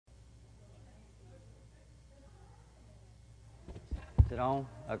Is it on?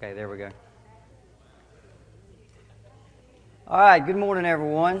 Okay, there we go. All right, good morning,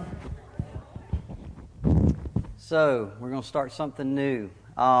 everyone. So, we're going to start something new.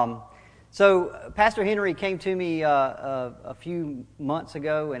 So, Pastor Henry came to me a few months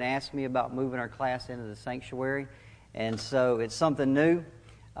ago and asked me about moving our class into the sanctuary. And so, it's something new.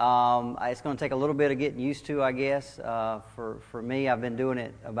 It's going to take a little bit of getting used to, I guess. For me, I've been doing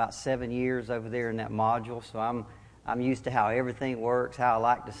it about 7 years over there in that module, so I'm used to how everything works, how I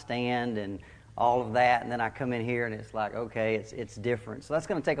like to stand and all of that, and then I come in here and it's like, okay, it's different. So that's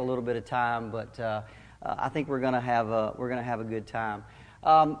going to take a little bit of time, but I think we're going to have a good time.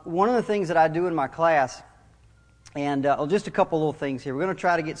 One of the things that I do in my class, and just a couple little things here. We're going to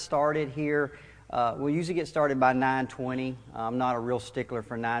try to get started here. We'll usually get started by 9:20. I'm not a real stickler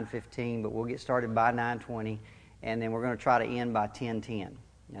for 9:15, but we'll get started by 9:20, and then we're going to try to end by 10:10.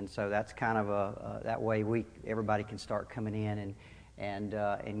 And so that's kind of that way everybody can start coming in and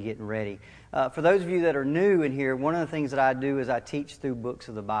getting ready. For those of you that are new in here, one of the things that I do is I teach through books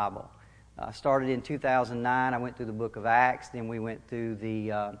of the Bible. I started in 2009. I went through the book of Acts. Then we went through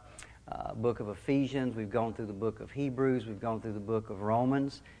the book of Ephesians. We've gone through the book of Hebrews. We've gone through the book of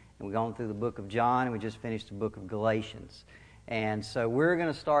Romans. And we've gone through the book of John. And we just finished the book of Galatians. And so we're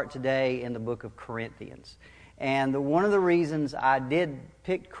going to start today in the book of Corinthians. And one of the reasons I did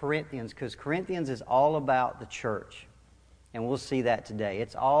pick Corinthians, because Corinthians is all about the church. And we'll see that today.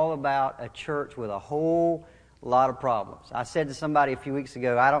 It's all about a church with a whole lot of problems. I said to somebody a few weeks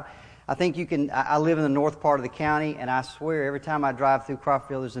ago, I live in the north part of the county, and I swear every time I drive through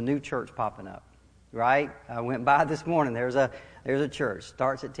Crawford, there's a new church popping up. Right? I went by this morning. There's a church.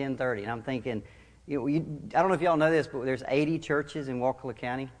 Starts at 10:30. And I'm thinking, I don't know if y'all know this, but there's 80 churches in Wakulla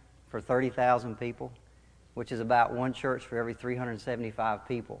County for 30,000 people, which is about one church for every 375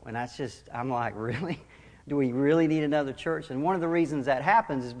 people. And I'm like, really? Do we really need another church? And one of the reasons that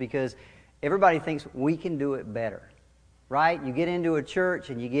happens is because everybody thinks we can do it better, right? You get into a church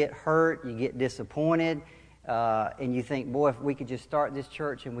and you get hurt, you get disappointed, and you think, boy, if we could just start this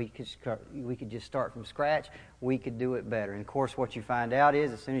church and we could just start from scratch, we could do it better. And of course, what you find out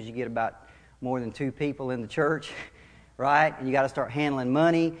is as soon as you get about more than 2 people in the church, right, and you got to start handling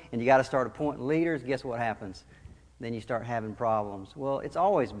money and you got to start appointing leaders, guess what happens? Then you start having problems. Well, it's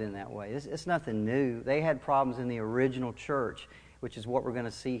always been that way. It's nothing new. They had problems in the original church, which is what we're going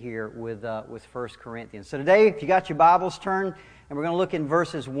to see here with 1 Corinthians. So today, if you got your Bibles, turn, and we're going to look in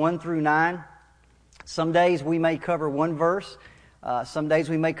verses 1 through 9. Some days we may cover one verse. Some days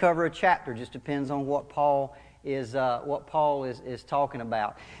we may cover a chapter. Just depends on what Paul is talking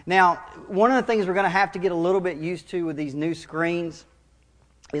about. Now, one of the things we're going to have to get a little bit used to with these new screens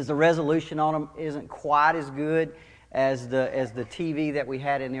is the resolution on them isn't quite as good as the TV that we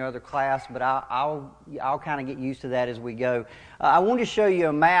had in the other class, but I'll kind of get used to that as we go. I want to show you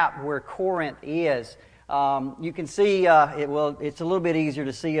a map where Corinth is. You can see it's a little bit easier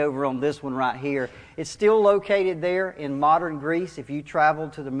to see over on this one right here. It's still located there in modern Greece. If you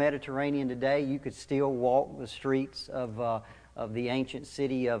traveled to the Mediterranean today, you could still walk the streets of the ancient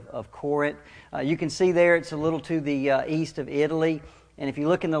city of Corinth. You can see there it's a little to the east of Italy. And if you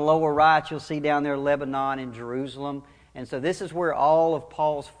look in the lower right, you'll see down there Lebanon and Jerusalem. And so this is where all of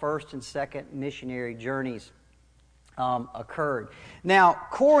Paul's first and second missionary journeys occurred. Now,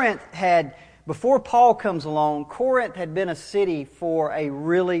 before Paul comes along, Corinth had been a city for a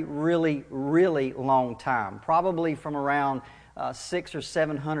really, really, really long time, probably from around 600 or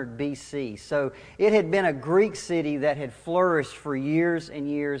 700 BC. So it had been a Greek city that had flourished for years and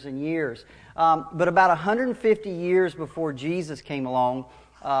years and years. But about 150 years before Jesus came along,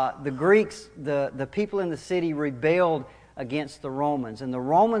 the Greeks, the people in the city rebelled against the Romans. And the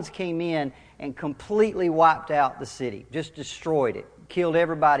Romans came in and completely wiped out the city, just destroyed it, killed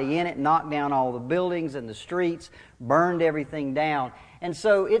everybody in it, knocked down all the buildings and the streets, burned everything down. And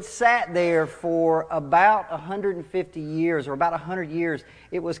so it sat there for about 150 years, or about 100 years.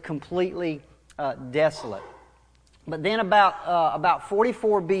 It was completely desolate. But then about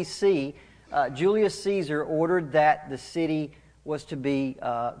 44 BC, Julius Caesar ordered that the city was to be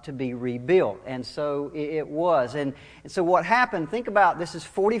rebuilt, and so it was. And so what happened? Think about this is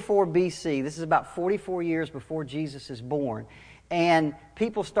 44 BC. This is about 44 years before Jesus is born, and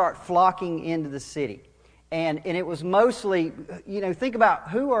people start flocking into the city. And it was mostly, think about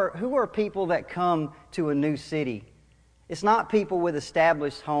who are people that come to a new city. It's not people with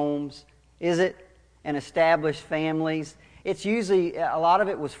established homes, is it? And established families. It's usually, a lot of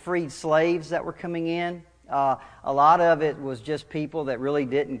it was freed slaves that were coming in. A lot of it was just people that really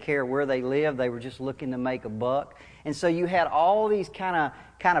didn't care where they lived. They were just looking to make a buck. And so you had all these kind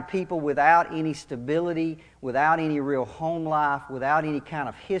kind of people without any stability, without any real home life, without any kind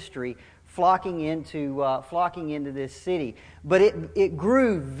of history, flocking into this city. But it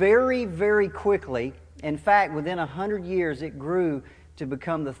grew very, very quickly. In fact, within 100 years, it grew to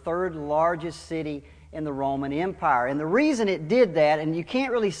become the third largest city in the Roman Empire. And the reason it did that, and you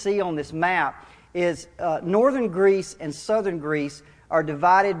can't really see on this map, is northern Greece and southern Greece are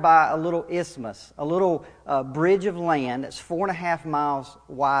divided by a little isthmus, a little bridge of land that's 4.5 miles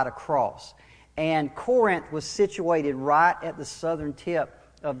wide across. And Corinth was situated right at the southern tip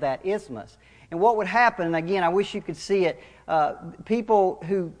of that isthmus. And what would happen, and again, I wish you could see it, people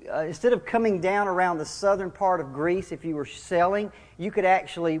who, instead of coming down around the southern part of Greece, if you were selling, you could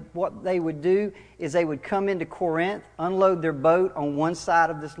actually, what they would do is they would come into Corinth, unload their boat on one side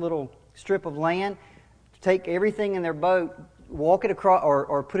of this little strip of land, take everything in their boat, walk it across,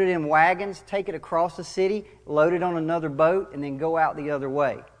 or put it in wagons, take it across the city, load it on another boat, and then go out the other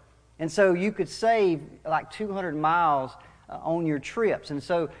way. And so you could save like 200 miles on your trips. And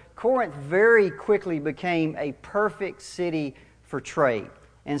so Corinth very quickly became a perfect city for trade.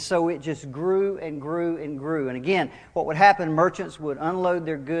 And so it just grew and grew and grew. And again, what would happen, merchants would unload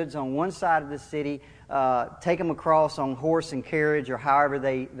their goods on one side of the city, take them across on horse and carriage or however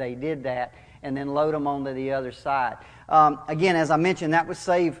they did that, and then load them onto the other side. Again, as I mentioned, that would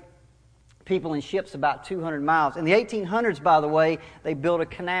save people in ships about 200 miles. In the 1800s, by the way, they built a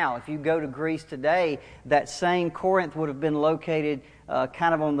canal. If you go to Greece today, that same Corinth would have been located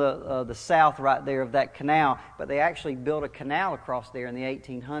kind of on the south right there of that canal, but they actually built a canal across there in the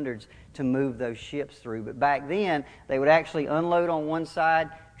 1800s to move those ships through. But back then, they would actually unload on one side,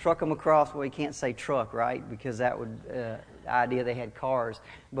 truck them across. Well, you can't say truck, right? Because that would, the idea they had cars.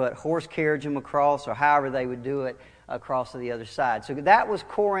 But horse carriage them across, or however they would do it, across to the other side. So that was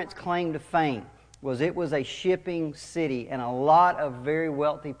Corinth's claim to fame, was it was a shipping city, and a lot of very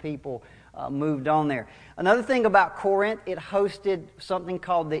wealthy people moved on there. Another thing about Corinth, it hosted something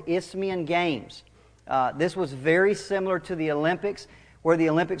called the Isthmian Games. This was very similar to the Olympics, where the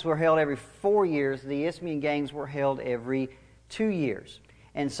Olympics were held every 4 years. The Isthmian Games were held every 2 years.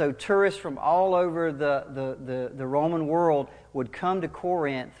 And so tourists from all over the Roman world would come to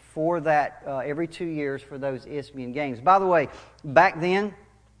Corinth for that every 2 years for those Isthmian Games. By the way, back then,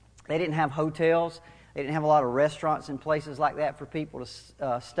 they didn't have hotels. They didn't have a lot of restaurants and places like that for people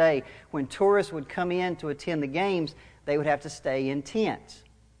to stay. When tourists would come in to attend the games, they would have to stay in tents,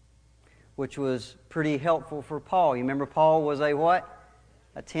 which was pretty helpful for Paul. You remember Paul was a what?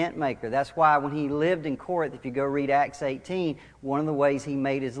 A tent maker. That's why when he lived in Corinth, if you go read Acts 18, one of the ways he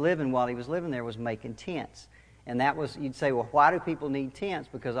made his living while he was living there was making tents. And that was, you'd say, well, why do people need tents?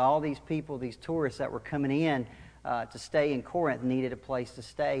 Because all these people, these tourists that were coming in to stay in Corinth needed a place to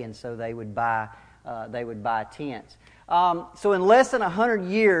stay, and so they would buy tents. So in less than 100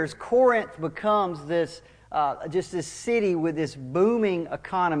 years, Corinth becomes this just this city with this booming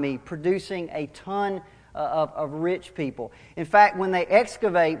economy, producing a ton of rich people. In fact, when they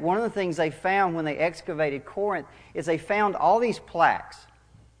excavate, one of the things they found when they excavated Corinth is they found all these plaques.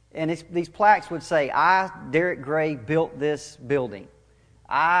 And these plaques would say, I, Derricke Gray, built this building.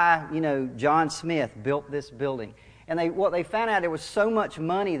 I, John Smith, built this building. And what they found out, there was so much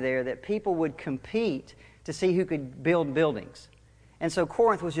money there that people would compete to see who could build buildings. And so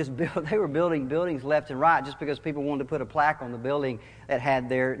Corinth was just they were building buildings left and right just because people wanted to put a plaque on the building that had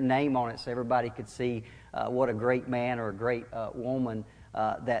their name on it so everybody could see what a great man or a great woman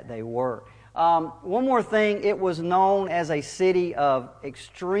that they were. One more thing, it was known as a city of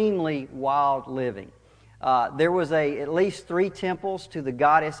extremely wild living. There was at least 3 temples to the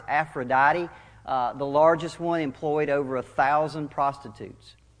goddess Aphrodite. The largest one employed over 1,000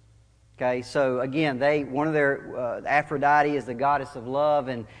 prostitutes. Okay, so again, one of their Aphrodite is the goddess of love,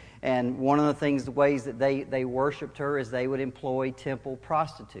 and one of the ways that they worshipped her is they would employ temple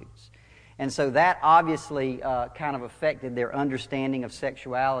prostitutes, and so that obviously kind of affected their understanding of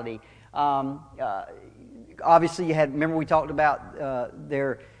sexuality. Obviously, remember we talked about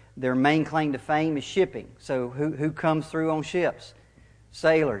their main claim to fame is shipping. So who comes through on ships?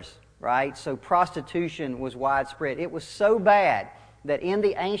 Sailors, right? So prostitution was widespread. It was so bad that in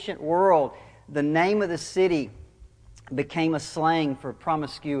the ancient world, the name of the city became a slang for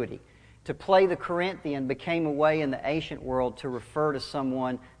promiscuity. To play the Corinthian became a way in the ancient world to refer to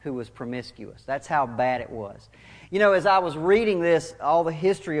someone who was promiscuous. That's how bad it was. As I was reading this, all the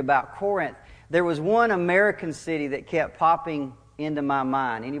history about Corinth, there was one American city that kept popping into my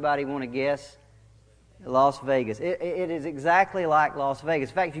mind. Anybody want to guess? Las Vegas. It is exactly like Las Vegas.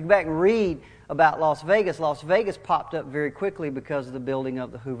 In fact, if you go back and read about Las Vegas popped up very quickly because of the building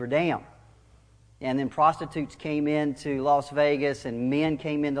of the Hoover Dam. And then prostitutes came into Las Vegas, and men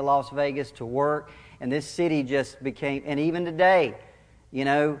came into Las Vegas to work. And this city just became, and even today, you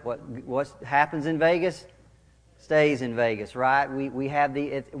know, what happens in Vegas stays in Vegas, right?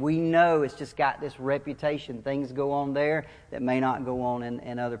 We know it's just got this reputation. Things go on there that may not go on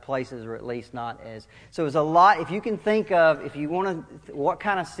in other places, or at least not as. So it's a lot. If you can think of, if you want to, what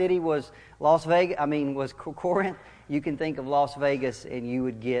kind of city was Las Vegas? Was Corinth? You can think of Las Vegas, and you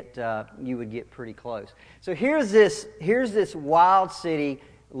would get pretty close. So here's this wild city,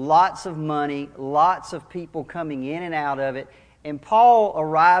 lots of money, lots of people coming in and out of it, and Paul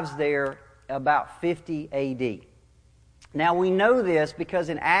arrives there about 50 A.D. Now we know this because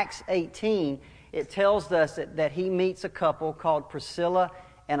in Acts 18 it tells us that he meets a couple called Priscilla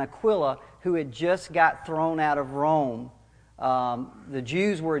and Aquila who had just got thrown out of Rome. The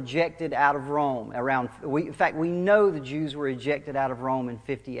Jews were ejected out of Rome in fact, we know the Jews were ejected out of Rome in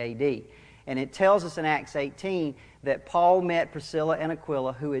 50 A.D. And it tells us in Acts 18 that Paul met Priscilla and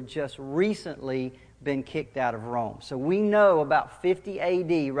Aquila who had just recently been kicked out of Rome. So we know about 50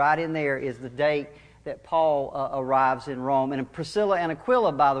 A.D. right in there is the date that Paul arrives in Rome. And Priscilla and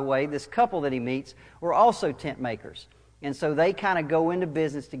Aquila, by the way, this couple that he meets, were also tent makers. And so they kind of go into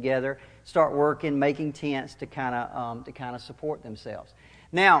business together, start working, making tents to kind of support themselves.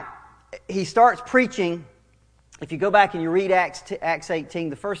 Now, he starts preaching. If you go back and you read Acts 18,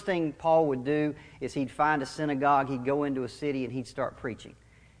 the first thing Paul would do is he'd find a synagogue, he'd go into a city, and he'd start preaching.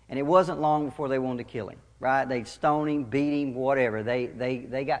 And it wasn't long before they wanted to kill him, right? They'd stone him, beat him, whatever.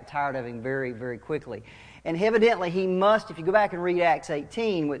 They got tired of him very, very quickly. And evidently he must, if you go back and read Acts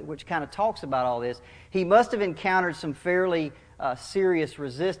 18, which kind of talks about all this, he must have encountered some fairly serious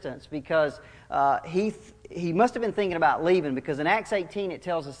resistance because he must have been thinking about leaving, because in Acts 18 it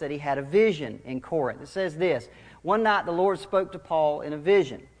tells us that he had a vision in Corinth. It says this: one night the Lord spoke to Paul in a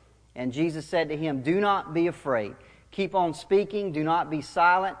vision, and Jesus said to him, "Do not be afraid. Keep on speaking, do not be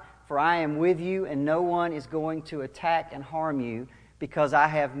silent, for I am with you, and no one is going to attack and harm you, because I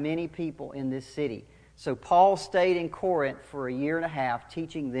have many people in this city." So Paul stayed in Corinth for a year and a half,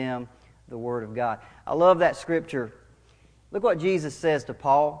 teaching them the Word of God. I love that scripture. Look what Jesus says to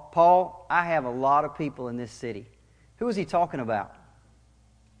Paul. "Paul, I have a lot of people in this city." Who is he talking about?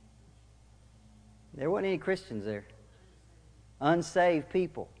 There weren't any Christians there. Unsaved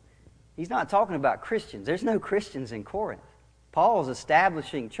people. He's not talking about Christians. There's no Christians in Corinth. Paul's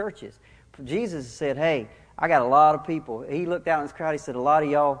establishing churches. Jesus said, "Hey, I got a lot of people." He looked out in this crowd. He said, "A lot of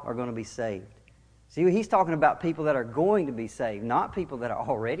y'all are going to be saved." See, he's talking about people that are going to be saved, not people that are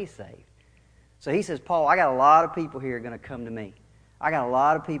already saved. So he says, "Paul, I got a lot of people here going to come to me. I got a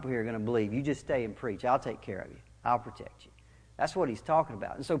lot of people here going to believe. You just stay and preach. I'll take care of you. I'll protect you." That's what he's talking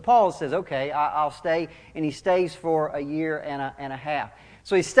about. And so Paul says, "Okay, I'll stay." And he stays for a year and a half.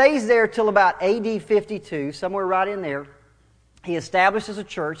 So he stays there till about AD 52, somewhere right in there. He establishes a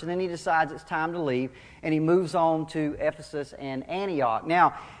church, and then he decides it's time to leave, and he moves on to Ephesus and Antioch.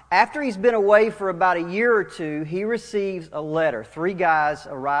 Now, after he's been away for about a year or two, he receives a letter. 3 guys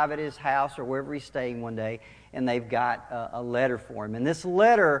arrive at his house or wherever he's staying one day, and they've got a letter for him. And this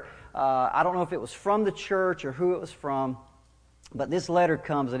letter, I don't know if it was from the church or who it was from, but this letter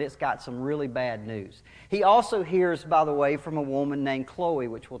comes and it's got some really bad news. He also hears, by the way, from a woman named Chloe,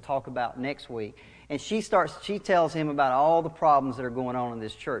 which we'll talk about next week. And she tells him about all the problems that are going on in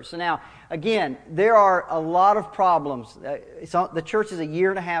this church. So now, again, there are a lot of problems. The church is a year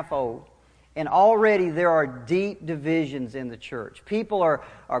and a half old, and already there are deep divisions in the church. People are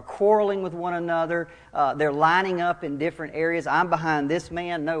quarreling with one another. They're lining up in different areas. I'm behind this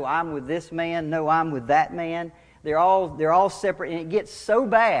man. No, I'm with this man. No, I'm with that man. They're all separate, and it gets so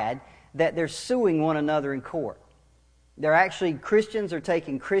bad that they're suing one another in court. They're actually, Christians are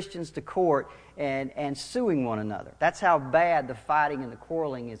taking Christians to court and suing one another. That's how bad the fighting and the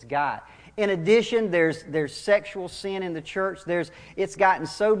quarreling has got. In addition, there's sexual sin in the church. It's gotten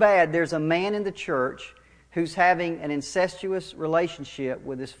so bad, there's a man in the church who's having an incestuous relationship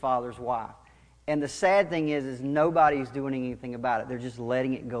with his father's wife. And the sad thing is nobody's doing anything about it. They're just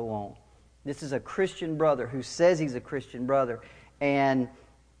letting it go on. This is a Christian brother who says he's a Christian brother, and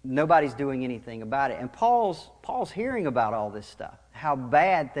nobody's doing anything about it. And Paul's hearing about all this stuff, how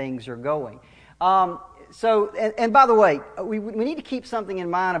bad things are going. And by the way, we need to keep something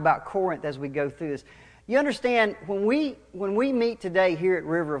in mind about Corinth as we go through this. You understand, when we meet today here at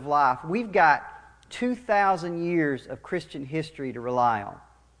River of Life, we've got 2,000 years of Christian history to rely on.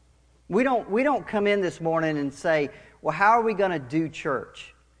 We don't come in this morning and say, well, how are we going to do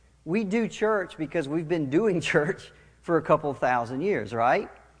church? We do church because we've been doing church for a couple thousand years, right?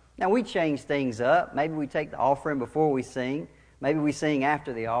 Now, we change things up. Maybe we take the offering before we sing. Maybe we sing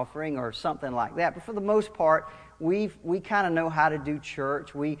after the offering or something like that. But for the most part, we kind of know how to do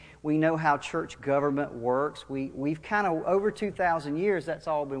church. We know how church government works. We've kind of, over 2,000 years, that's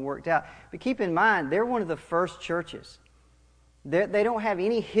all been worked out. But keep in mind, they're one of the first churches. They don't have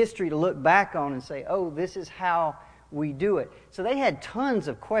any history to look back on and say, oh, this is how we do it. So they had tons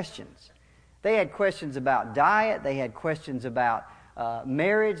of questions. They had questions about diet. They had questions about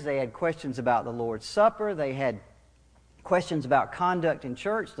marriage. They had questions about the Lord's Supper. They had questions about conduct in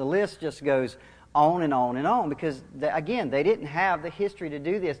church. The list just goes on and on and on because, again, they didn't have the history to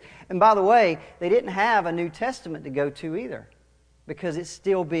do this. And by the way, they didn't have a New Testament to go to either because it's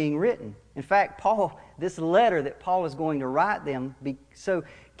still being written. In fact, this letter that Paul is going to write them, so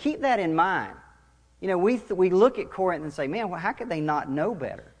keep that in mind. You know, we look at Corinth and say, man, well, how could they not know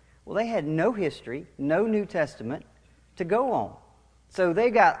better? Well, they had no history, no New Testament to go on. So they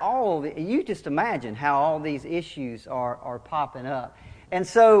got you just imagine how all these issues are popping up. And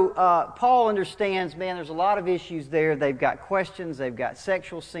so Paul understands, man, there's a lot of issues there. They've got questions. They've got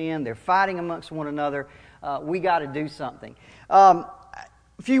sexual sin. They're fighting amongst one another. We got to do something. A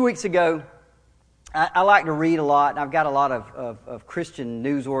few weeks ago, I like to read a lot, and I've got a lot of Christian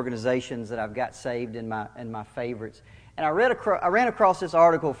news organizations that I've got saved in my favorites. And I ran across this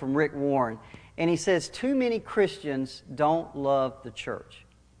article from Rick Warren, and he says, too many Christians don't love the church.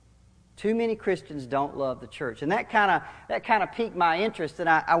 Too many Christians don't love the church. And that kind of piqued my interest, and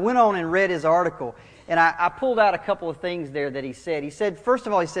I went on and read his article, and I pulled out a couple of things there that he said. He said, first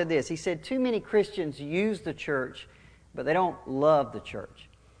of all, he said this. He said, too many Christians use the church, but they don't love the church.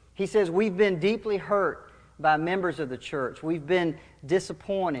 He says, we've been deeply hurt by members of the church. We've been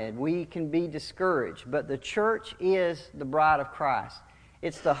disappointed. We can be discouraged. But the church is the bride of Christ.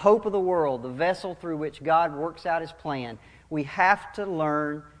 It's the hope of the world, the vessel through which God works out His plan. We have to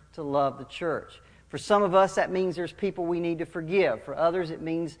learn to love the church. For some of us, that means there's people we need to forgive. For others, it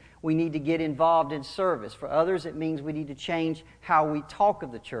means we need to get involved in service. For others, it means we need to change how we talk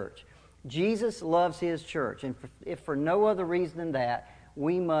of the church. Jesus loves His church, and if for no other reason than that,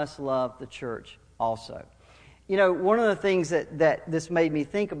 we must love the church also. You know, one of the things that this made me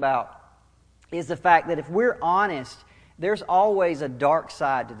think about is the fact that if we're honest, there's always a dark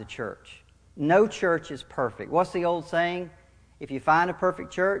side to the church. No church is perfect. What's the old saying? If you find a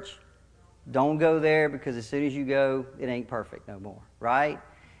perfect church, don't go there because as soon as you go, it ain't perfect no more, right?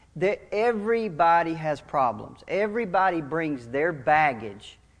 Everybody has problems. Everybody brings their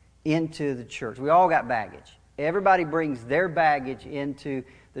baggage into the church. We all got baggage. Everybody brings their baggage into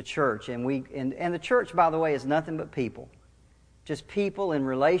the church. And the church, by the way, is nothing but people. Just people in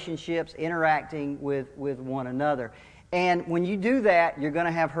relationships interacting with one another. And when you do that, you're going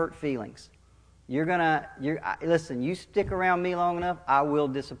to have hurt feelings. Listen, you stick around me long enough, I will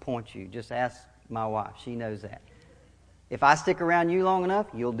disappoint you. Just ask my wife. She knows that. If I stick around you long enough,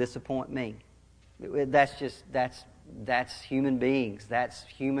 you'll disappoint me. That's human beings. That's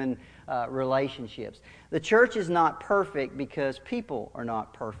human relationships. The church is not perfect because people are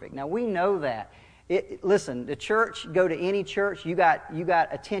not perfect. Now, we know that. Listen, the church, go to any church, you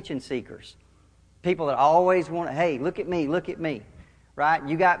got attention seekers. People that always want to, hey, look at me. Right?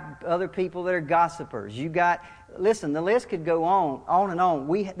 You got other people that are gossipers. Listen, the list could go on and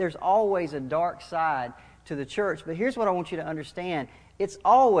on. There's always a dark side to the church. But here's what I want you to understand. It's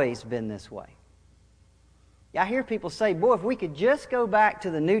always been this way. I hear people say, boy, if we could just go back to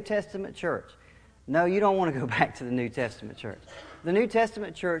the New Testament church. No, you don't want to go back to the New Testament church. The New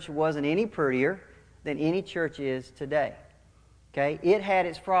Testament church wasn't any prettier than any church is today. Okay? It had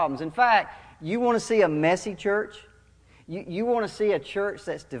its problems. In fact, you want to see a messy church? You want to see a church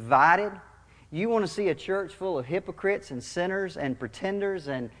that's divided? You want to see a church full of hypocrites and sinners and pretenders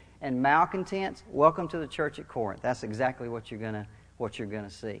and malcontents? Welcome to the church at Corinth. That's exactly what you're gonna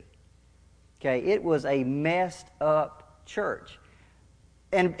see. Okay, it was a messed up church.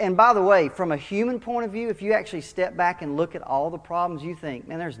 And by the way, from a human point of view, if you actually step back and look at all the problems, you think,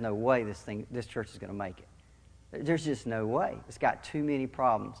 man, there's no way this church is going to make it. There's just no way. It's got too many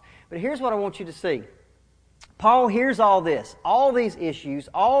problems. But here's what I want you to see. Paul hears all this, all these issues,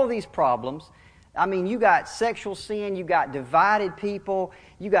 all these problems. I mean, you got sexual sin, you got divided people,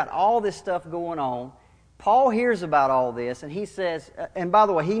 you got all this stuff going on. Paul hears about all this, and he says, and by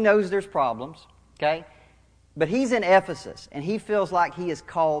the way, he knows there's problems, okay? But he's in Ephesus, and he feels like he is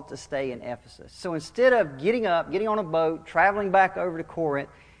called to stay in Ephesus. So instead of getting on a boat, traveling back over to Corinth,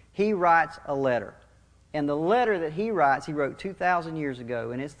 he writes a letter. And the letter that he writes, he wrote 2,000 years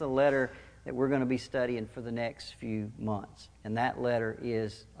ago, and it's the letter that we're going to be studying for the next few months. And that letter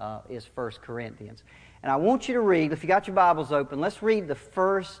is 1 Corinthians. And I want you to read, if you got your Bibles open, let's read the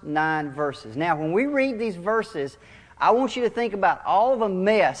first 9 verses. Now, when we read these verses, I want you to think about all the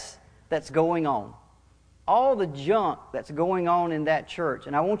mess that's going on, all the junk that's going on in that church.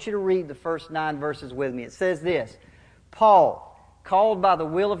 And I want you to read the first 9 verses with me. It says this: Paul, called by the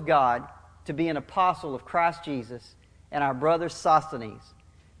will of God to be an apostle of Christ Jesus, and our brother Sosthenes,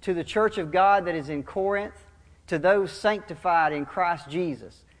 to the church of God that is in Corinth, to those sanctified in Christ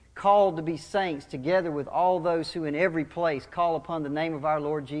Jesus, called to be saints, together with all those who in every place call upon the name of our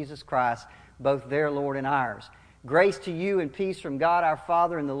Lord Jesus Christ, both their Lord and ours. Grace to you and peace from God our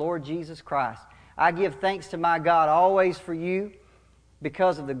Father and the Lord Jesus Christ. I give thanks to my God always for you,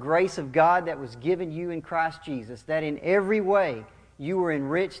 because of the grace of God that was given you in Christ Jesus, that in every way you were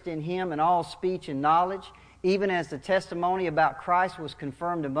enriched in Him in all speech and knowledge, even as the testimony about Christ was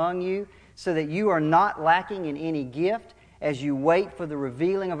confirmed among you, so that you are not lacking in any gift, as you wait for the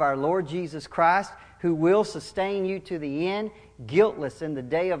revealing of our Lord Jesus Christ, who will sustain you to the end, guiltless in the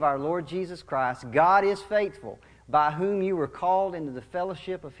day of our Lord Jesus Christ. God is faithful, by whom you were called into the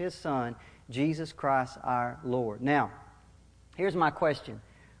fellowship of His Son, Jesus Christ our Lord. Now, here's my question.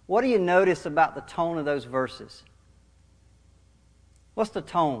 What do you notice about the tone of those verses? What's the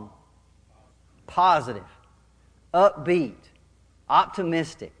tone? Positive, upbeat,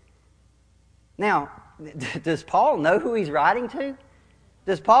 optimistic. Now, does Paul know who he's writing to?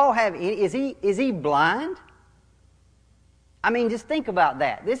 Does Paul have any, is he blind? I mean, just think about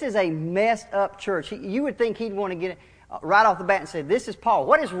that. This is a messed up church. You would think he'd want to get it right off the bat and say, "This is Paul.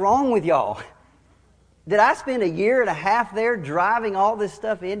 What is wrong with y'all? Did I spend 1.5 years there driving all this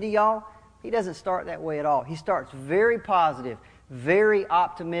stuff into y'all?" He doesn't start that way at all. He starts very positive, very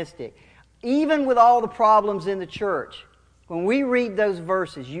optimistic. Even with all the problems in the church, when we read those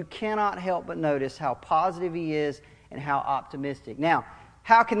verses, you cannot help but notice how positive he is and how optimistic. Now,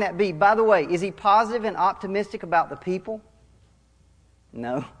 how can that be? By the way, is he positive and optimistic about the people?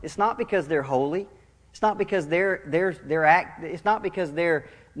 No. It's not because they're holy. It's not because it's not because they're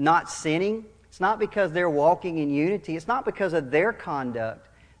not sinning. It's not because they're walking in unity. It's not because of their conduct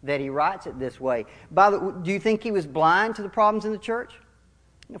that he writes it this way. Do you think he was blind to the problems in the church?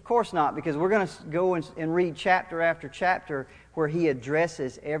 Of course not, because we're going to go and read chapter after chapter where he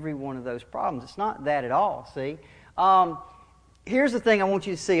addresses every one of those problems. It's not that at all, see? Here's the thing I want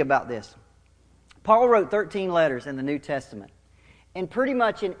you to see about this. Paul wrote 13 letters in the New Testament. And pretty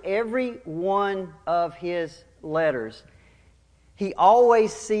much in every one of his letters, he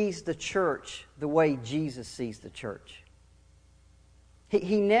always sees the church the way Jesus sees the church.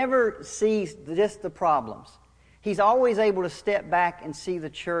 He never sees just the problems. He's always able to step back and see the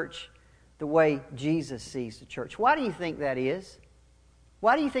church the way Jesus sees the church. Why do you think that is?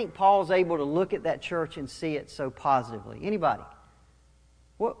 Why do you think Paul's able to look at that church and see it so positively? Anybody?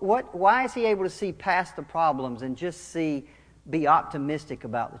 Why is he able to see past the problems and just be optimistic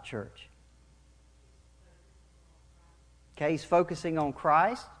about the church? Okay, he's focusing on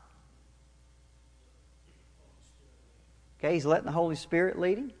Christ. Okay, he's letting the Holy Spirit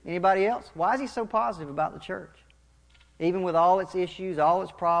lead him. Anybody else? Why is he so positive about the church? Even with all its issues, all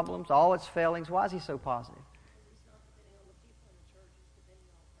its problems, all its failings, why is he so positive?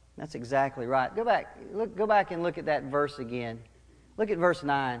 That's exactly right. Go back and look at that verse again. Look at verse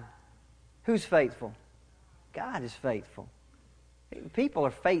 9. Who's faithful? God is faithful. People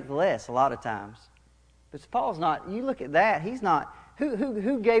are faithless a lot of times. But Paul's not. You look at that, he's not.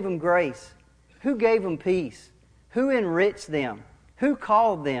 Who gave them grace? Who gave them peace? Who enriched them? Who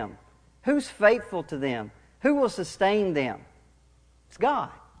called them? Who's faithful to them? Who will sustain them? It's God.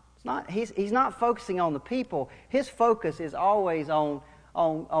 It's not. He's not focusing on the people. His focus is always on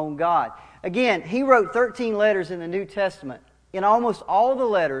God. Again, he wrote 13 letters in the New Testament. In almost all the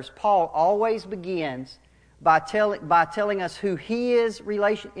letters, Paul always begins by telling us who he is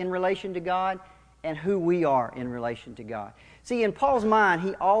in relation to God and who we are in relation to God. See, in Paul's mind,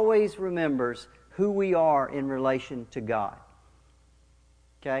 he always remembers who we are in relation to God.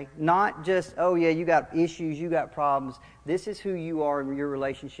 Okay? Not just, oh yeah, you got issues, you got problems. This is who you are in your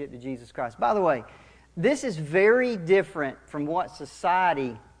relationship to Jesus Christ. By the way, this is very different from what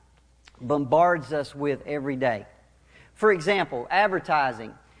society bombards us with every day. For example,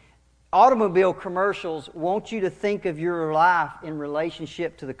 advertising. Automobile commercials want you to think of your life in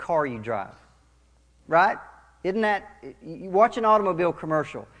relationship to the car you drive. Right? Isn't that, you watch an automobile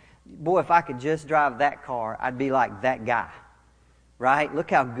commercial. Boy, if I could just drive that car, I'd be like that guy. Right? Look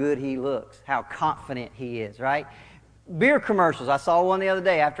how good he looks, how confident he is, right? Beer commercials. I saw one the other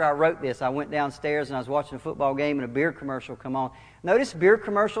day after I wrote this. I went downstairs and I was watching a football game and a beer commercial come on. Notice beer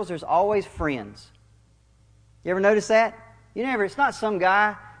commercials, there's always friends. You ever notice that? It's not some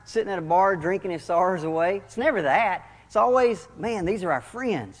guy sitting at a bar drinking his sorrows away. It's never that. It's always, man, these are our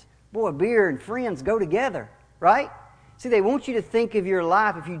friends. Boy, beer and friends go together, right? See, they want you to think of your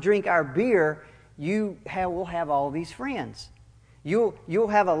life. If you drink our beer, will have all these friends. You'll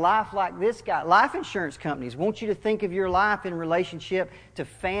have a life like this guy. Life insurance companies want you to think of your life in relationship to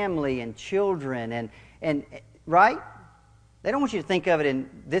family and children and right? They don't want you to think of it in,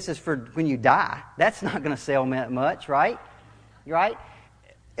 this is for when you die. That's not going to sell much, right? Right?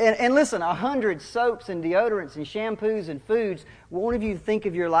 And listen, 100 soaps and deodorants and shampoos and foods won't you think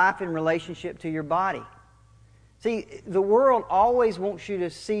of your life in relationship to your body. See, the world always wants you to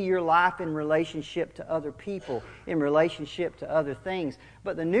see your life in relationship to other people, in relationship to other things.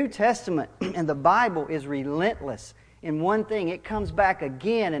 But the New Testament and the Bible is relentless in one thing. It comes back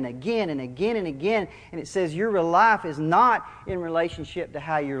again and again and again and again, and it says your life is not in relationship to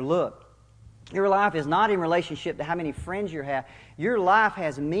how you look. Your life is not in relationship to how many friends you have. Your life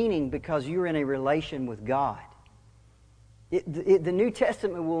has meaning because you're in a relation with God. The New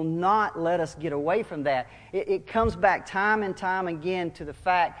Testament will not let us get away from that. It comes back time and time again to the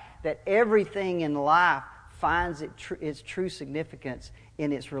fact that everything in life finds its true significance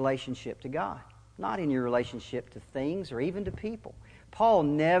in its relationship to God, not in your relationship to things or even to people. Paul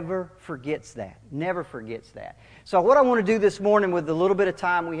never forgets that. Never forgets that. So what I want to do this morning with the little bit of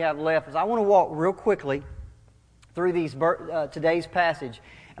time we have left is I want to walk real quickly through today's passage.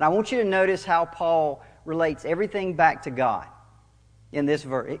 And I want you to notice how Paul relates everything back to God in this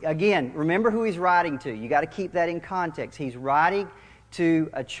verse. Again, remember who he's writing to. You got to keep that in context. He's writing to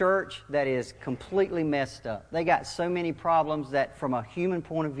a church that is completely messed up. They got so many problems that from a human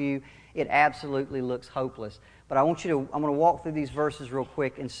point of view, it absolutely looks hopeless. But I'm going to walk through these verses real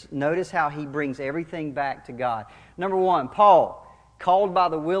quick and notice how he brings everything back to God. Number one, Paul, called by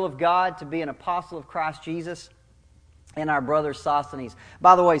the will of God to be an apostle of Christ Jesus, and our brother Sosthenes.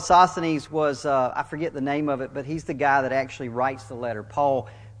 By the way, Sosthenes was, I forget the name of it, but he's the guy that actually writes the letter. Paul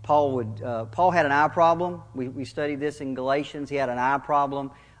had an eye problem. We studied this in Galatians. He had an eye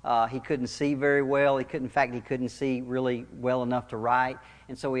problem. He couldn't see very well. He couldn't see really well enough to write.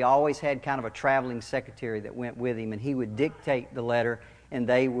 And so he always had kind of a traveling secretary that went with him, and he would dictate the letter, and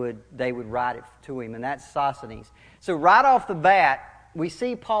they would write it to him, and that's Sosthenes. So right off the bat, we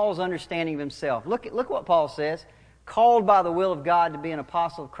see Paul's understanding of himself. Look what Paul says. Called by the will of God to be an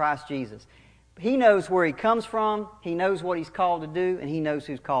apostle of Christ Jesus. He knows where he comes from, he knows what he's called to do, and he knows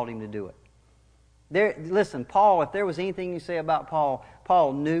who's called him to do it. Listen, Paul, if there was anything you say about Paul,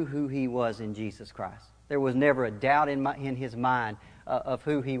 Paul knew who he was in Jesus Christ. There was never a doubt in his mind of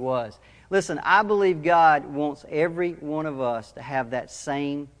who he was. Listen, I believe God wants every one of us to have that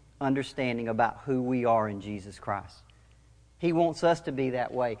same understanding about who we are in Jesus Christ. He wants us to be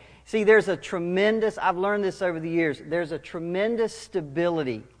that way. See, I've learned this over the years, there's a tremendous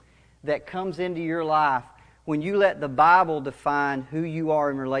stability that comes into your life when you let the Bible define who you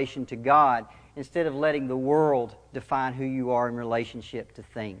are in relation to God instead of letting the world define who you are in relationship to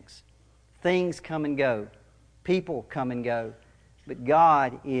things. Things come and go. People come and go. But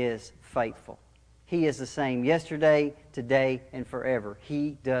God is faithful. He is the same yesterday, today, and forever.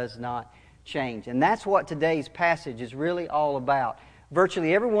 He does not change. And that's what today's passage is really all about.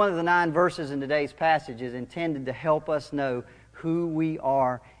 Virtually every one of the 9 verses in today's passage is intended to help us know who we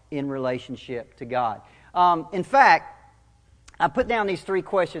are in relationship to God. In fact, I put down these 3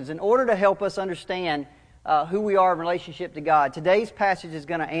 questions in order to help us understand who we are in relationship to God. Today's passage is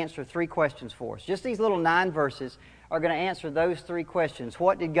going to answer 3 questions for us. Just these little 9 verses are going to answer those 3 questions.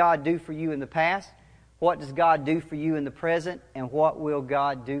 What did God do for you in the past? What does God do for you in the present? And what will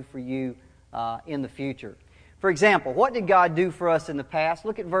God do for you in the future? For example, what did God do for us in the past?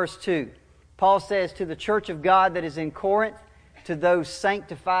 Look at verse 2. Paul says, to the church of God that is in Corinth, to those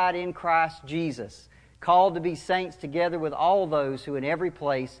sanctified in Christ Jesus, called to be saints together with all those who in every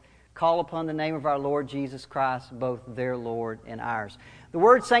place call upon the name of our Lord Jesus Christ, both their Lord and ours. The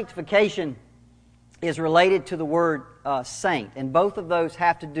word sanctification is related to the word saint, and both of those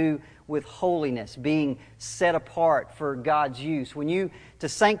have to do with holiness, being set apart for God's use. To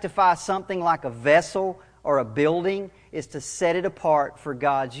sanctify something like a vessel or a building is to set it apart for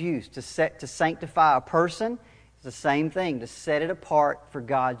God's use. To sanctify a person is the same thing, to set it apart for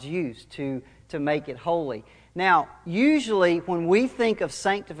God's use, to make it holy. Now, usually when we think of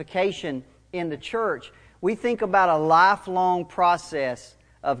sanctification in the church, we think about a lifelong process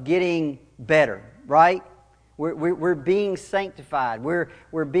of getting better, right? We're being sanctified.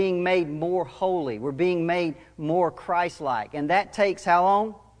 We're being made more holy. We're being made more Christ-like. And that takes how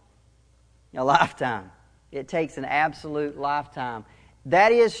long? A lifetime. It takes an absolute lifetime.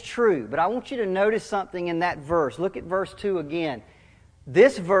 That is true. But I want you to notice something in that verse. Look at verse 2 again.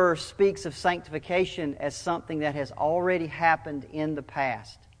 This verse speaks of sanctification as something that has already happened in the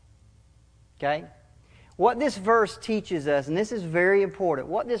past. Okay? What this verse teaches us, and this is very important,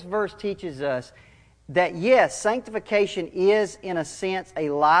 what this verse teaches us, that yes, sanctification is in a sense a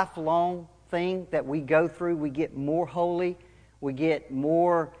lifelong thing that we go through. We get more holy, we get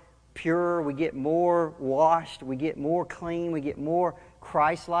more pure, we get more washed, we get more clean, we get more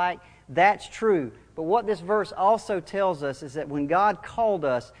Christ-like. That's true. But what this verse also tells us is that when God called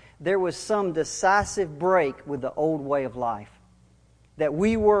us, there was some decisive break with the old way of life. That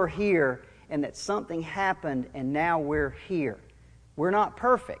we were here and that something happened and now we're here. We're not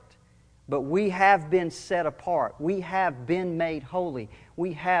perfect, but we have been set apart. We have been made holy.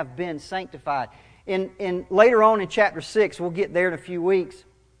 We have been sanctified. Later on in chapter 6, we'll get there in a few weeks,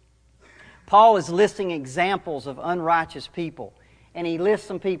 Paul is listing examples of unrighteous people. And he lists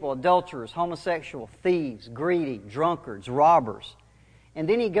some people: adulterers, homosexual, thieves, greedy, drunkards, robbers. And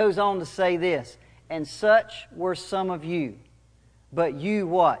then he goes on to say this, and such were some of you. But you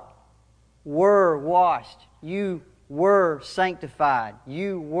what? Were washed. You were sanctified.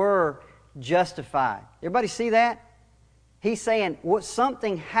 You were justified. Everybody see that? He's saying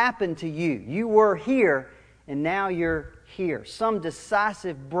something happened to you. You were here, and now you're here. Some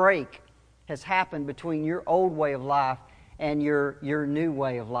decisive break has happened between your old way of life and your new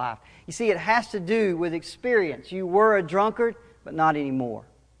way of life. You see, it has to do with experience. You were a drunkard, but not anymore.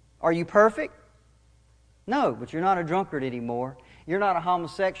 Are you perfect? No, but you're not a drunkard anymore. You're not a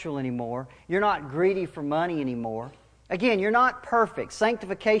homosexual anymore. You're not greedy for money anymore. Again, you're not perfect.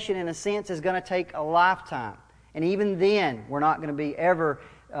 Sanctification, in a sense, is going to take a lifetime. And even then, we're not going to be ever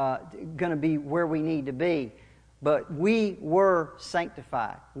going to be where we need to be. But we were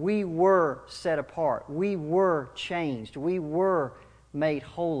sanctified. We were set apart. We were changed. We were made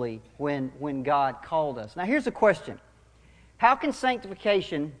holy when God called us. Now here's the question. How can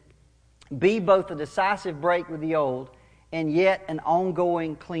sanctification be both a decisive break with the old and yet an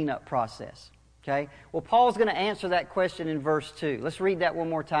ongoing cleanup process? Okay? Well, Paul's going to answer that question in verse 2. Let's read that one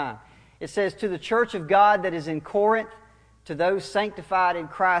more time. It says, "To the church of God that is in Corinth, to those sanctified in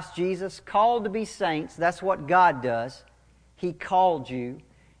Christ Jesus, called to be saints," that's what God does. He called you,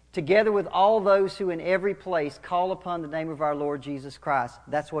 "together with all those who in every place call upon the name of our Lord Jesus Christ."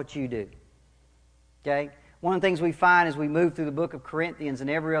 That's what you do. Okay? One of the things we find as we move through the book of Corinthians and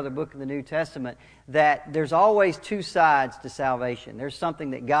every other book in the New Testament, that there's always two sides to salvation. There's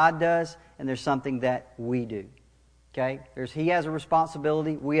something that God does, and there's something that we do. Okay? He has a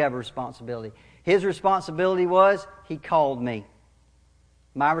responsibility, we have a responsibility. His responsibility was, He called me.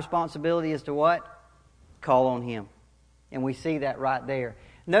 My responsibility is to what? Call on Him. And we see that right there.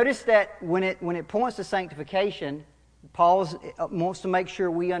 Notice that when it points to sanctification, Paul wants to make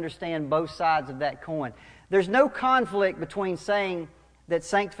sure we understand both sides of that coin. There's no conflict between saying that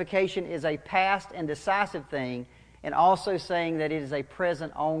sanctification is a past and decisive thing and also saying that it is a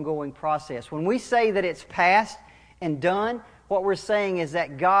present, ongoing process. When we say that it's past and done, what we're saying is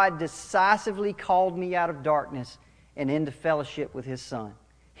that God decisively called me out of darkness and into fellowship with His Son.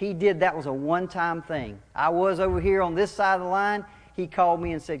 He did. That was a one-time thing. I was over here on this side of the line. He called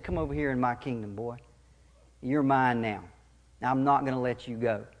me and said, "Come over here in my kingdom, boy. You're mine now. I'm not going to let you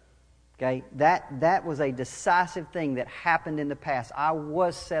go." Okay? That was a decisive thing that happened in the past. I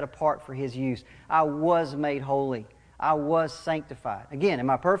was set apart for His use. I was made holy. I was sanctified. Again,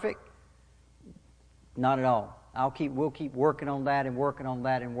 am I perfect? Not at all. We'll keep working on that and working on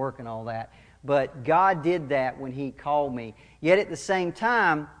that and working on that. But God did that when He called me. Yet at the same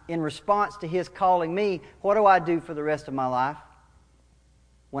time, in response to His calling me, what do I do for the rest of my life?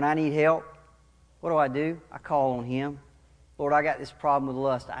 When I need help, what do? I call on Him. Lord, I got this problem with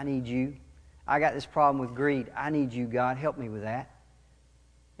lust. I need You. I got this problem with greed. I need You, God. Help me with that.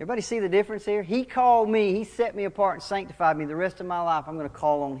 Everybody see the difference here? He called me. He set me apart and sanctified me. The rest of my life, I'm going to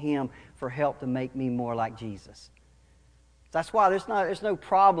call on Him for help to make me more like Jesus. That's why there's no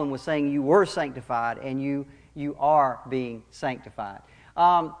problem with saying you were sanctified and you are being sanctified.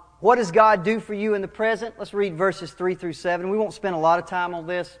 What does God do for you in the present? Let's read verses 3 through 7. We won't spend a lot of time on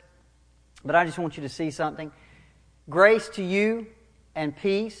this, but I just want you to see something. "Grace to you and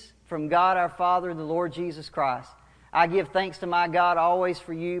peace from God our Father and the Lord Jesus Christ. I give thanks to my God always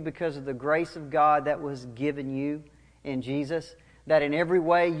for you because of the grace of God that was given you in Jesus, that in every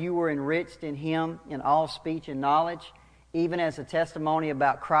way you were enriched in Him in all speech and knowledge, even as the testimony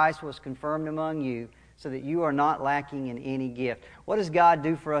about Christ was confirmed among you, so that you are not lacking in any gift." What does God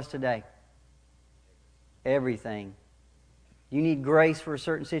do for us today? Everything. You need grace for a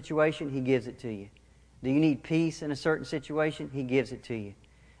certain situation, He gives it to you. Do you need peace in a certain situation? He gives it to you.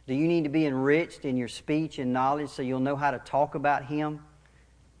 Do you need to be enriched in your speech and knowledge so you'll know how to talk about Him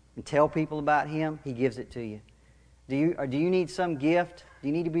and tell people about Him? He gives it to you. Do you need some gift? Do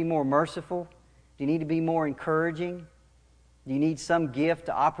you need to be more merciful? Do you need to be more encouraging? Do you need some gift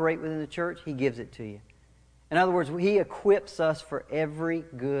to operate within the church? He gives it to you. In other words, He equips us for every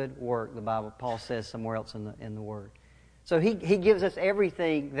good work, Paul says somewhere else in the Word. So He gives us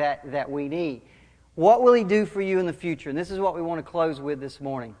everything that we need. What will He do for you in the future? And this is what we want to close with this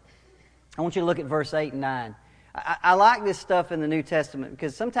morning. I want you to look at verse 8 and 9. I like this stuff in the New Testament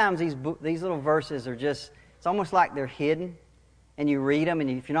because sometimes these little verses are just, it's almost like they're hidden, and you read them, and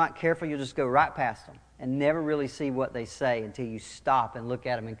if you're not careful, you'll just go right past them and never really see what they say until you stop and look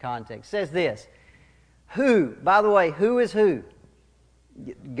at them in context. It says this, who, by the way, who is who?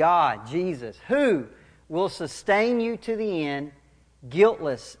 God, Jesus. Who will sustain you to the end,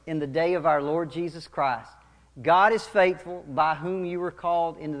 guiltless in the day of our Lord Jesus Christ? God is faithful, by whom you were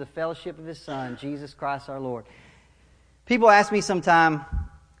called into the fellowship of His Son, Jesus Christ our Lord. People ask me sometime,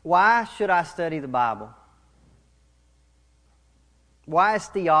 why should I study the Bible? Why is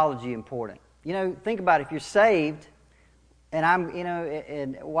theology important? You know, think about it. If you're saved, and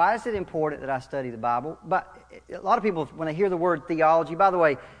why is it important that I study the Bible? But a lot of people, when they hear the word theology, by the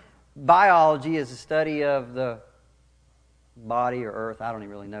way, biology is the study of the body or earth. I don't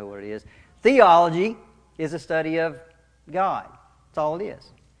even really know what it is. Theology is a study of God. That's all it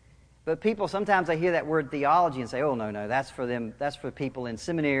is. But people, sometimes they hear that word theology and say, oh, no, that's for them. That's for people in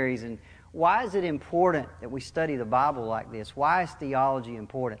seminaries. And why is it important that we study the Bible like this? Why is theology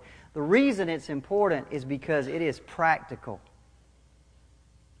important? The reason it's important is because it is practical.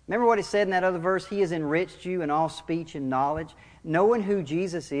 Remember what it said in that other verse? He has enriched you in all speech and knowledge. Knowing who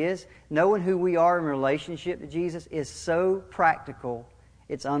Jesus is, knowing who we are in relationship to Jesus is so practical,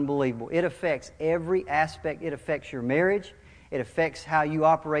 it's unbelievable. It affects every aspect. It affects your marriage. It affects how you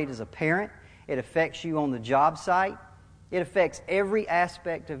operate as a parent. It affects you on the job site. It affects every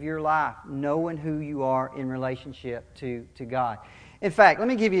aspect of your life, knowing who you are in relationship to God. In fact, let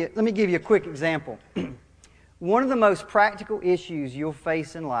me give you a quick example. One of the most practical issues you'll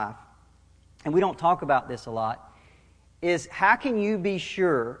face in life, and we don't talk about this a lot, is how can you be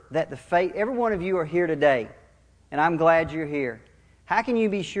sure that the faith, every one of you are here today, and I'm glad you're here. How can you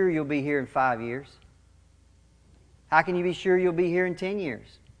be sure you'll be here in 5 years? How can you be sure you'll be here in 10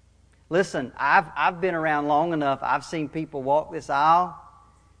 years? Listen, I've been around long enough. I've seen people walk this aisle,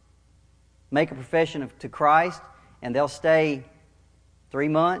 make a profession to Christ, and they'll stay 3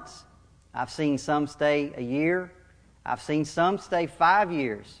 months. I've seen some stay a year. I've seen some stay 5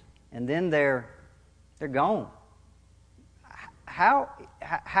 years, and then they're gone. How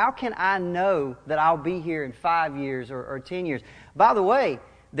can I know that I'll be here in 5 years or 10 years? By the way,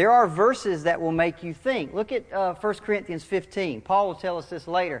 there are verses that will make you think. Look at 1 Corinthians 15. Paul will tell us this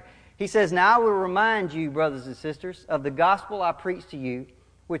later. He says, now I will remind you, brothers and sisters, of the gospel I preached to you,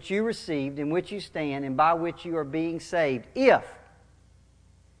 which you received, in which you stand, and by which you are being saved, if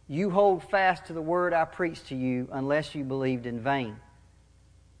you hold fast to the word I preached to you, unless you believed in vain.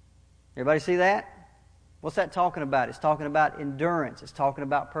 Everybody see that? What's that talking about? It's talking about endurance. It's talking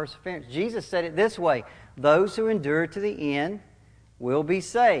about perseverance. Jesus said it this way, those who endure to the end will be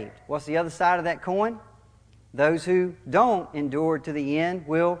saved. What's the other side of that coin? Those who don't endure to the end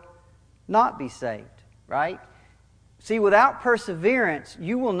will not be saved, right? See, without perseverance,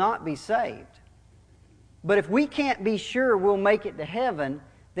 you will not be saved. But if we can't be sure we'll make it to heaven,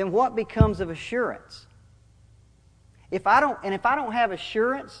 then what becomes of assurance? If I don't have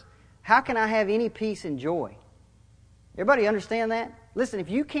assurance, how can I have any peace and joy? Everybody understand that? Listen, if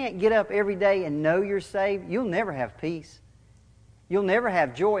you can't get up every day and know you're saved, you'll never have peace. You'll never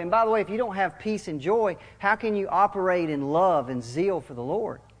have joy. And by the way, if you don't have peace and joy, how can you operate in love and zeal for the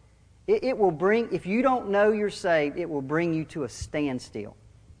Lord? It will bring, if you don't know you're saved, it will bring you to a standstill.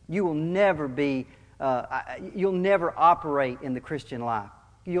 You will never you'll never operate in the Christian life.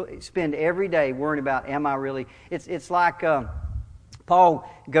 You'll spend every day worrying about, am I really? It's like Paul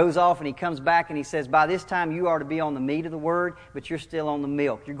goes off and he comes back and he says, by this time you are to be on the meat of the word, but you're still on the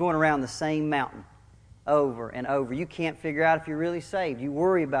milk. You're going around the same mountain over and over. You can't figure out if you're really saved. You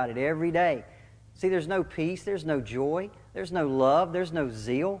worry about it every day. See, there's no peace, there's no joy, there's no love, there's no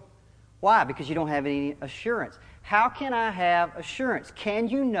zeal. Why? Because you don't have any assurance. How can I have assurance? Can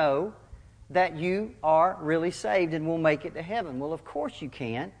you know that you are really saved and will make it to heaven? Well, of course you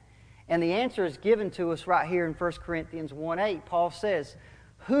can. And the answer is given to us right here in 1 Corinthians 1:8. Paul says,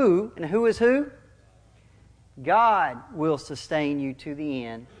 who, and who is who? God will sustain you to the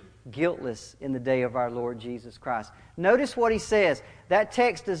end, guiltless in the day of our Lord Jesus Christ. Notice what he says. That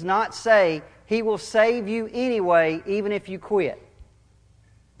text does not say he will save you anyway, even if you quit.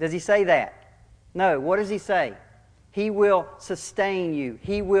 Does he say that? No. What does he say? He will sustain you.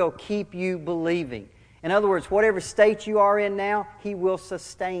 He will keep you believing. In other words, whatever state you are in now, He will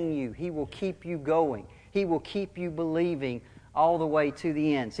sustain you. He will keep you going. He will keep you believing all the way to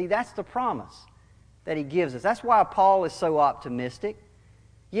the end. See, that's the promise that He gives us. That's why Paul is so optimistic.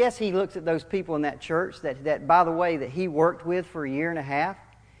 Yes, he looks at those people in that church that, by the way, that he worked with for a year and a half.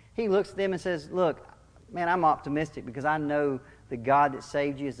 He looks at them and says, look, man, I'm optimistic because I know the God that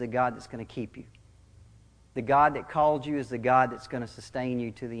saved you is the God that's going to keep you. The God that called you is the God that's going to sustain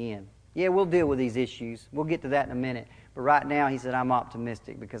you to the end. Yeah, we'll deal with these issues. We'll get to that in a minute. But right now, he said, I'm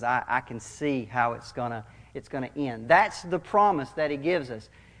optimistic because I can see how it's going to end. That's the promise that He gives us.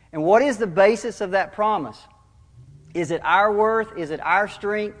 And what is the basis of that promise? Is it our worth? Is it our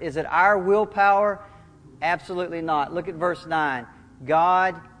strength? Is it our willpower? Absolutely not. Look at verse 9.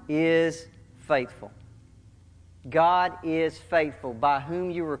 God is faithful. God is faithful, by whom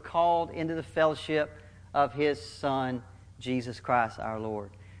you were called into the fellowship of His Son, Jesus Christ our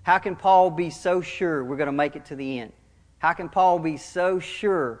Lord. How can Paul be so sure we're going to make it to the end? How can Paul be so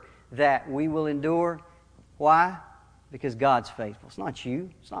sure that we will endure? Why? Because God's faithful. It's not you.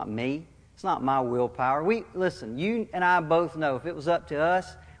 It's not me. It's not my willpower. Listen, you and I both know if it was up to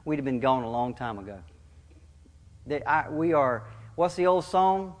us, we'd have been gone a long time ago. We are, what's the old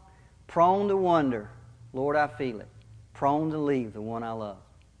song? Prone to wonder, Lord, I feel it. Prone to leave the one I love.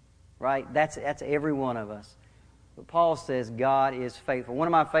 Right? That's every one of us. But Paul says God is faithful. One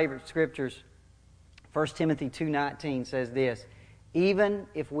of my favorite scriptures, 1 Timothy 2:19 says this, even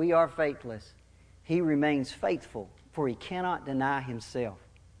if we are faithless, He remains faithful, for He cannot deny Himself.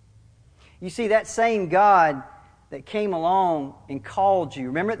 You see, that same God that came along and called you,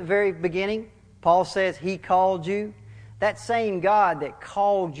 remember at the very beginning, Paul says He called you? That same God that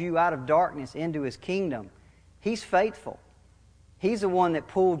called you out of darkness into His kingdom, He's faithful. He's the one that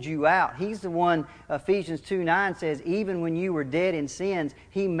pulled you out. He's the one, Ephesians 2:9 says, even when you were dead in sins,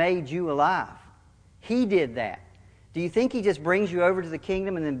 He made you alive. He did that. Do you think He just brings you over to the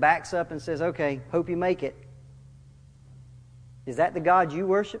kingdom and then backs up and says, okay, hope you make it? Is that the God you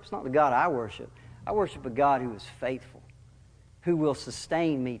worship? It's not the God I worship. I worship a God who is faithful, who will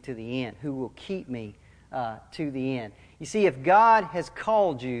sustain me to the end, who will keep me to the end. You see, if God has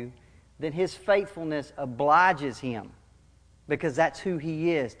called you, then His faithfulness obliges Him, because that's who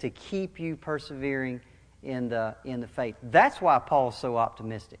He is, to keep you persevering in the faith. That's why Paul's so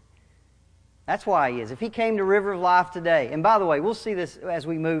optimistic. That's why he is. If he came to River of Life today, and by the way, we'll see this as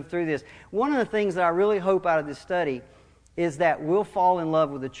we move through this. One of the things that I really hope out of this study is that we'll fall in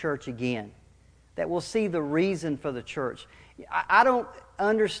love with the church again. That we'll see the reason for the church. I don't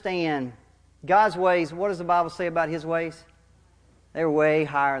understand God's ways. What does the Bible say about His ways? They're way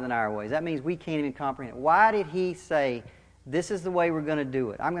higher than our ways. That means we can't even comprehend it. Why did He say, this is the way we're going to do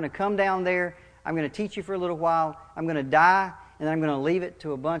it? I'm going to come down there. I'm going to teach you for a little while. I'm going to die. And then I'm going to leave it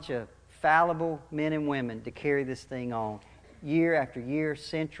to a bunch of fallible men and women to carry this thing on. Year after year,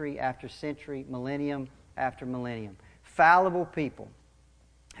 century after century, millennium after millennium. Fallible people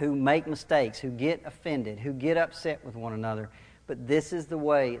who make mistakes, who get offended, who get upset with one another. But this is the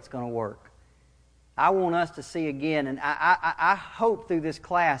way it's going to work. I want us to see again, and I hope through this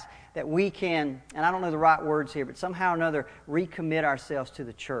class that we can, and I don't know the right words here, but somehow or another recommit ourselves to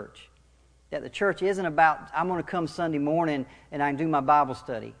the church. That the church isn't about, I'm going to come Sunday morning and I can do my Bible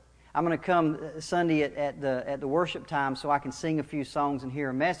study. I'm going to come Sunday at the worship time so I can sing a few songs and hear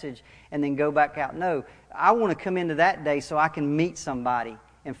a message and then go back out. No, I want to come into that day so I can meet somebody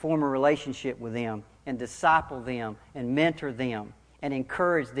and form a relationship with them and disciple them and mentor them and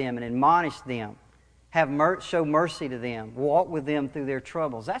encourage them and admonish them. Show mercy to them. Walk with them through their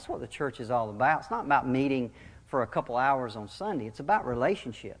troubles. That's what the church is all about. It's not about meeting for a couple hours on Sunday. It's about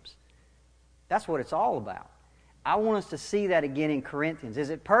relationships. That's what it's all about. I want us to see that again in Corinthians. Is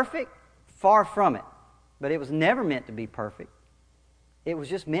it perfect? Far from it. But it was never meant to be perfect. It was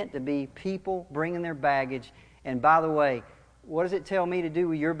just meant to be people bringing their baggage. And by the way, what does it tell me to do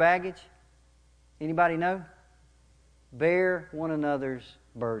with your baggage? Anybody know? Bear one another's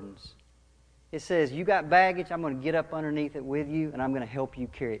burdens. It says, you got baggage, I'm going to get up underneath it with you, and I'm going to help you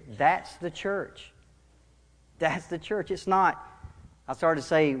carry it. That's the church. That's the church. It's not, I started to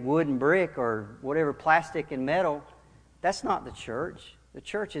say wood and brick or whatever, plastic and metal. That's not the church. The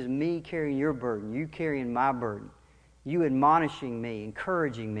church is me carrying your burden, you carrying my burden, you admonishing me,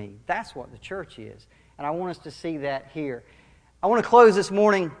 encouraging me. That's what the church is. And I want us to see that here. I want to close this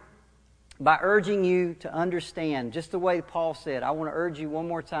morning by urging you to understand, just the way Paul said, I want to urge you one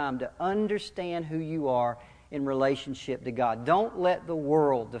more time to understand who you are in relationship to God. Don't let the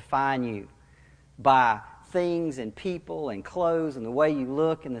world define you by things and people and clothes and the way you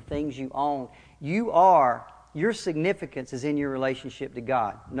look and the things you own. Your significance is in your relationship to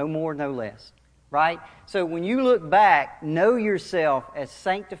God. No more, no less. right? So when you look back, know yourself as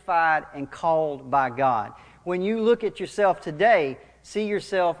sanctified and called by God. When you look at yourself today, see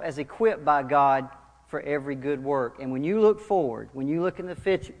yourself as equipped by God for every good work. And when you look forward, when you look to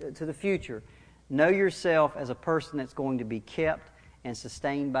the future, know yourself as a person that's going to be kept and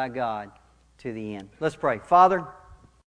sustained by God to the end. Let's pray. Father,